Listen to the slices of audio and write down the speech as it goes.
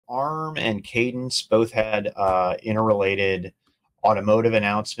ARM and Cadence both had interrelated automotive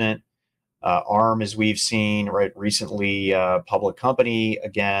announcement. ARM, as we've seen, right, recently, public company,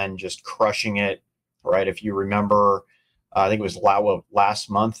 again, just crushing it, right? If you remember, I think it was last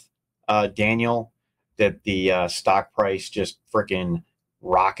month, Daniel, that the stock price just freaking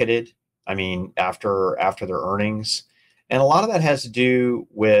rocketed. I mean, after their earnings. And a lot of that has to do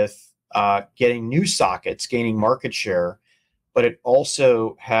with getting new sockets, gaining market share, but it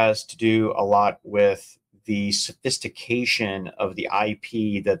also has to do a lot with the sophistication of the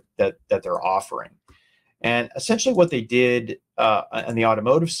IP that they're offering. And essentially what they did on the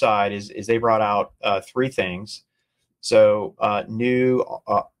automotive side is they brought out three things. So new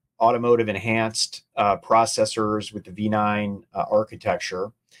automotive enhanced processors with the V9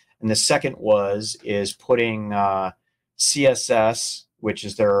 architecture. And the second is putting CSS, which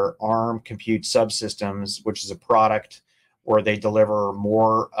is their ARM compute subsystems, which is a product where they deliver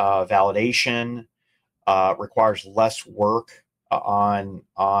more validation, requires less work on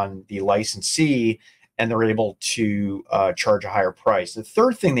the licensee, and they're able to charge a higher price. The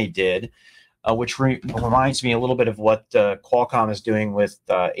third thing they did, which reminds me a little bit of what Qualcomm is doing with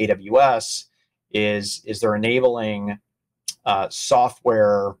AWS, is they're enabling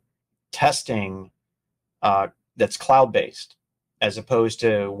software testing that's cloud-based, as opposed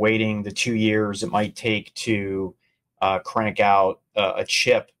to waiting the 2 years it might take to crank out a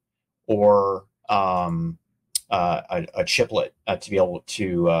chip or a chiplet to be able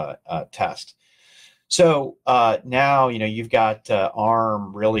to test. So now you've got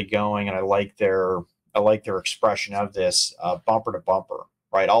ARM really going, and I like their expression of this bumper to bumper,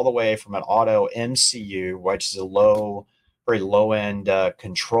 right, all the way from an auto MCU, which is a very low end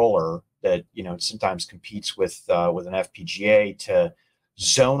controller that sometimes competes with an FPGA, to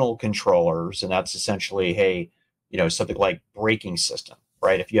zonal controllers, and that's essentially, hey, something like braking system,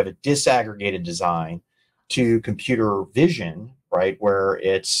 right? If you have a disaggregated design, to computer vision, right, where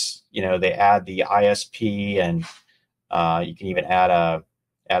it's they add the ISP, and you can even add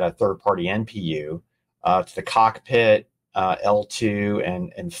a third-party NPU to the cockpit,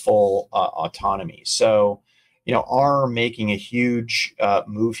 L2, and full autonomy. So ARM making a huge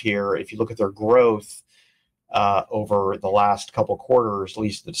move here. If you look at their growth over the last couple of quarters, at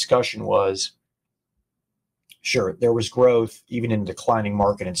least the discussion was, sure, there was growth even in declining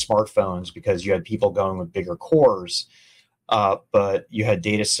market in smartphones because you had people going with bigger cores, but you had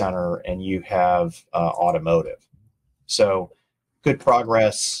data center and you have automotive. So good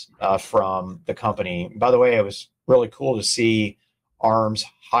progress from the company. By the way, it was really cool to see ARM's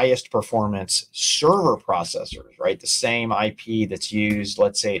highest performance server processors, right? The same IP that's used,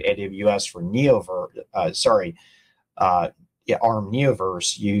 let's say, at AWS for ARM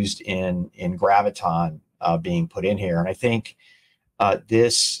Neoverse used in Graviton being put in here. And I think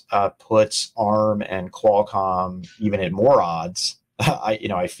this puts ARM and Qualcomm even at more odds.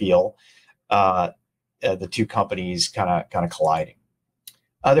 I feel the two companies kind of colliding.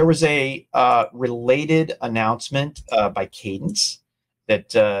 There was a related announcement by Cadence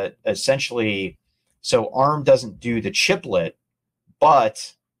that essentially, so ARM doesn't do the chiplet,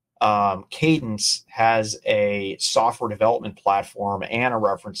 but Cadence has a software development platform and a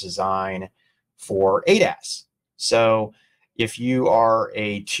reference design for ADAS. So if you are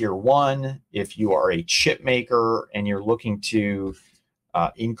a tier one, if you are a chip maker and you're looking to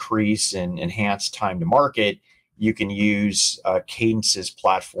increase and enhance time to market, you can use Cadence's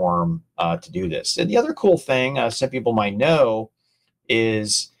platform to do this. And the other cool thing some people might know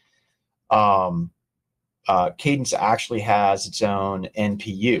is Cadence actually has its own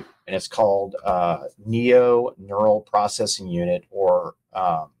NPU, and it's called Neo Neural Processing Unit, or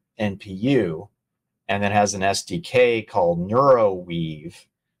NPU, and then has an SDK called NeuroWeave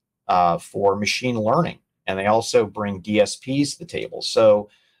for machine learning. And they also bring DSPs to the table. So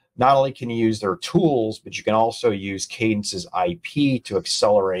not only can you use their tools, but you can also use Cadence's IP to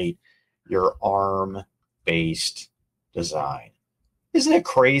accelerate your ARM-based design. Isn't it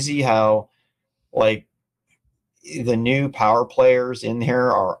crazy how, like, the new power players in here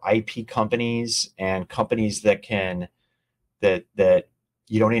are IP companies and companies that that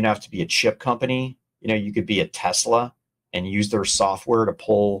you don't even have to be a chip company. You could be a Tesla and use their software to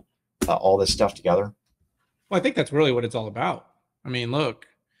pull all this stuff together. Well, I think that's really what it's all about. I mean, look,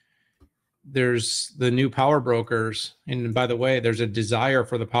 there's the new power brokers. And by the way, there's a desire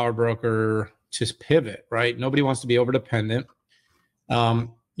for the power broker to pivot, right? Nobody wants to be over dependent.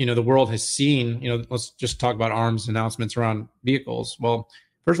 The world has seen, let's just talk about ARM's announcements around vehicles. Well,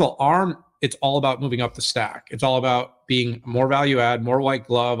 first of all, ARM, it's all about moving up the stack. It's all about being more value add, more white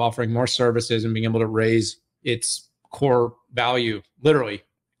glove, offering more services, and being able to raise its core value, literally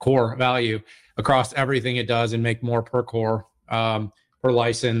core value across everything it does and make more per core, per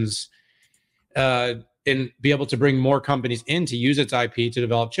license, and be able to bring more companies in to use its IP to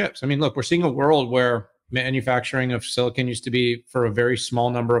develop chips. I mean, look, we're seeing a world where manufacturing of silicon used to be for a very small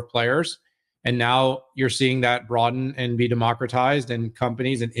number of players. And now you're seeing that broaden and be democratized, and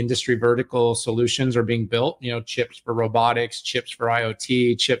companies and industry vertical solutions are being built, you know, chips for robotics, chips for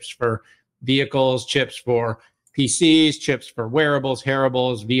IoT, chips for vehicles, chips for PCs, chips for wearables,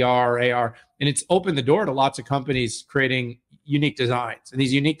 hearables, VR, AR. And it's opened the door to lots of companies creating unique designs. And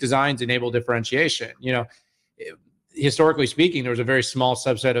these unique designs enable differentiation. You know, historically speaking, there was a very small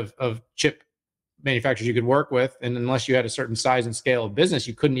subset of chip manufacturers you could work with. And unless you had a certain size and scale of business,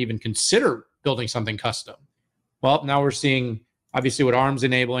 you couldn't even consider building something custom. Well, now we're seeing obviously what ARM's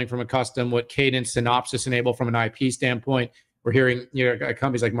enabling from a custom, what Cadence, Synopsys enable from an IP standpoint. We're hearing, you know,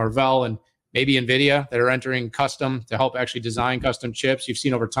 companies like Marvell and maybe NVIDIA that are entering custom to help actually design custom chips. You've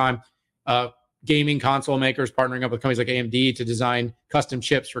seen over time, gaming console makers partnering up with companies like AMD to design custom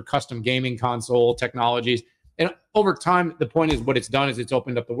chips for custom gaming console technologies. And over time, the point is what it's done is it's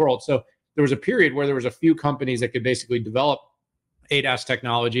opened up the world. So there was a period where there was a few companies that could basically develop ADAS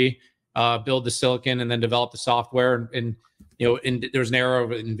technology, build the silicon, and then develop the software. And you know, there was an era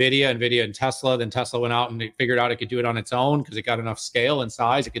of NVIDIA and Tesla. Then Tesla went out and they figured out it could do it on its own because it got enough scale and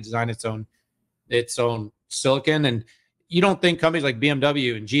size. It could design its own silicon. And you don't think companies like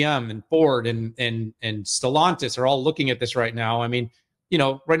BMW and GM and Ford and Stellantis are all looking at this right now? I mean, you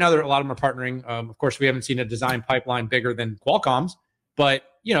know, right now a lot of them are partnering. Of course, we haven't seen a design pipeline bigger than Qualcomm's, but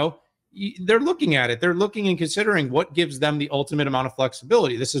you know, they're looking at it. They're looking and considering what gives them the ultimate amount of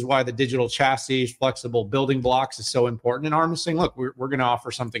flexibility. This is why the digital chassis, flexible building blocks is so important. And ARM is saying, look, we're going to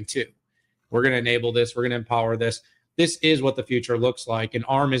offer something too. We're going to enable this. We're going to empower this. This is what the future looks like. And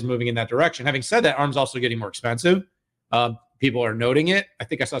ARM is moving in that direction. Having said that, ARM's also getting more expensive. People are noting it. I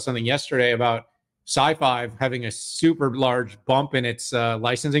think I saw something yesterday about Sci-Fi having a super large bump in its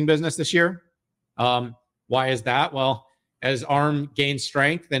licensing business this year. Why is that? Well, as ARM gains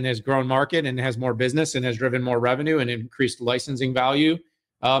strength and has grown market and has more business and has driven more revenue and increased licensing value,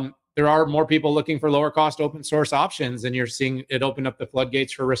 there are more people looking for lower cost open source options, and you're seeing it open up the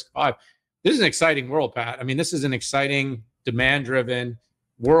floodgates for RISC-V. This is an exciting world, Pat. I mean, this is an exciting demand-driven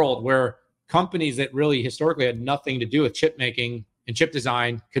world where companies that really historically had nothing to do with chip making and chip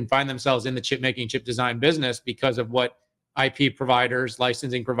design can find themselves in the chip making, chip design business because of what IP providers,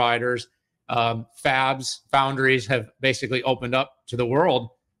 licensing providers, fabs, foundries have basically opened up to the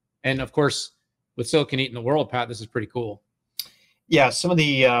world. And of course, with silicon eating the world, Pat, this is pretty cool. Yeah, some of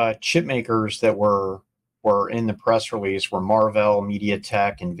the chip makers that were in the press release were Marvell,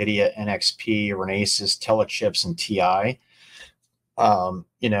 MediaTek, NVIDIA, NXP, Renesas, Telechips, and TI.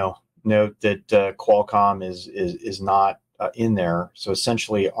 You know, note that Qualcomm is not in there. So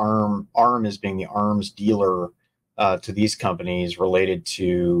essentially, ARM is being the arms dealer to these companies related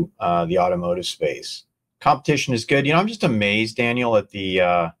to the automotive space. Competition is good. You know, I'm just amazed, Daniel, at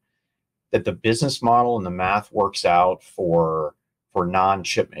the that the business model and the math works out for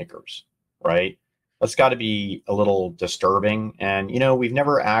non-chip makers, right? That's got to be a little disturbing. And, you know, we've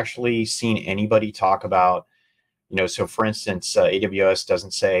never actually seen anybody talk about, you know, so for instance, AWS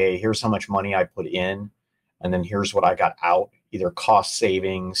doesn't say, hey, here's how much money I put in, and then here's what I got out, either cost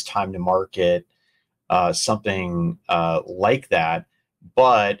savings, time to market, something like that.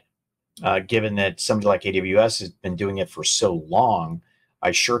 But given that somebody like AWS has been doing it for so long,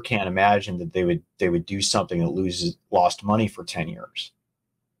 I sure can't imagine that they would do something that lost money for 10 years.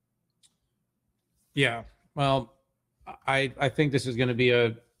 Yeah, well, I think this is going to be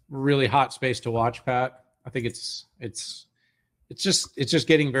a really hot space to watch, Pat. I think it's just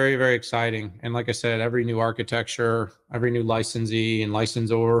getting very, very exciting. And like I said, every new architecture, every new licensee and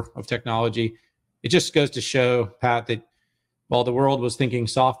licensor of technology, it just goes to show, Pat, that while the world was thinking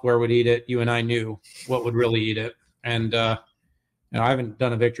software would eat it, you and I knew what would really eat it. And you know, I haven't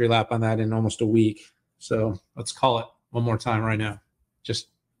done a victory lap on that in almost a week. So let's call it one more time right now. Just,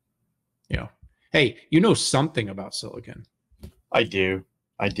 you know, hey, you know something about silicon. I do.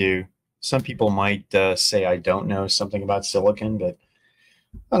 Some people might say I don't know something about silicon, but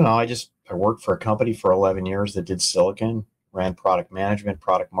I don't know. I worked for a company for 11 years that did silicon, ran product management,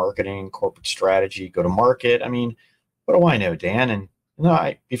 product marketing, corporate strategy, go to market. I mean, what do I know, Dan? And you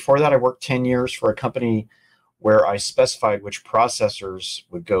know, before that, I worked 10 years for a company where I specified which processors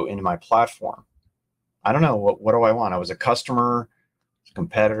would go into my platform. I don't know. What do I want? I was a customer, a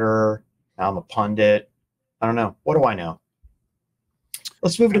competitor. Now I'm a pundit. I don't know. What do I know?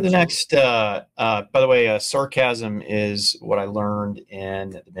 Let's move to the next. By the way, sarcasm is what I learned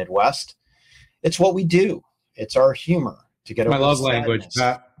in the Midwest. It's what we do. It's our humor to get over my love language,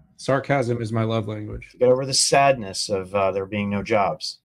 Pat. Sarcasm is my love language. Get over the sadness of there being no jobs.